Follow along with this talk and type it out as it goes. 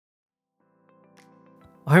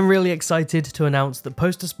I'm really excited to announce that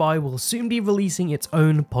PosterSpy will soon be releasing its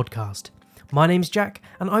own podcast. My name's Jack,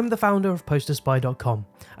 and I'm the founder of PosterSpy.com,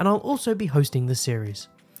 and I'll also be hosting the series.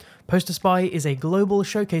 PosterSpy is a global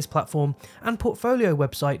showcase platform and portfolio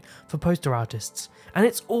website for poster artists, and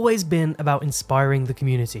it's always been about inspiring the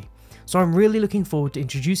community. So I'm really looking forward to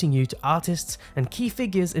introducing you to artists and key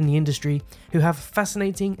figures in the industry who have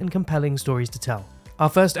fascinating and compelling stories to tell. Our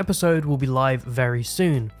first episode will be live very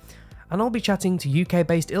soon, and I'll be chatting to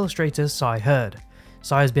UK-based illustrator Cy Hurd.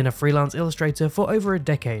 Cy has been a freelance illustrator for over a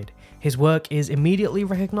decade. His work is immediately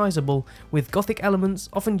recognisable, with gothic elements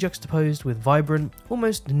often juxtaposed with vibrant,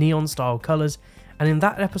 almost neon-style colours, and in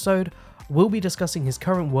that episode, we'll be discussing his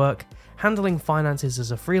current work, handling finances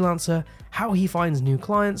as a freelancer, how he finds new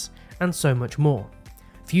clients, and so much more.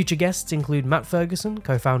 Future guests include Matt Ferguson,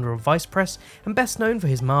 co-founder of Vice Press and best known for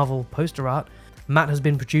his Marvel poster art. Matt has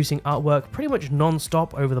been producing artwork pretty much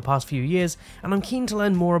non-stop over the past few years, and I'm keen to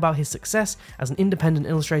learn more about his success as an independent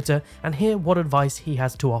illustrator and hear what advice he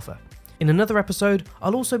has to offer. In another episode,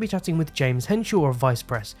 I'll also be chatting with James Henshaw of Vice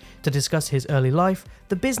Press to discuss his early life,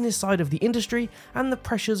 the business side of the industry, and the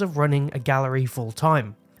pressures of running a gallery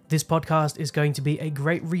full-time. This podcast is going to be a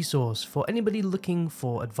great resource for anybody looking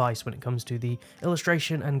for advice when it comes to the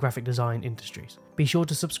illustration and graphic design industries. Be sure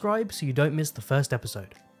to subscribe so you don't miss the first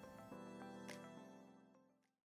episode.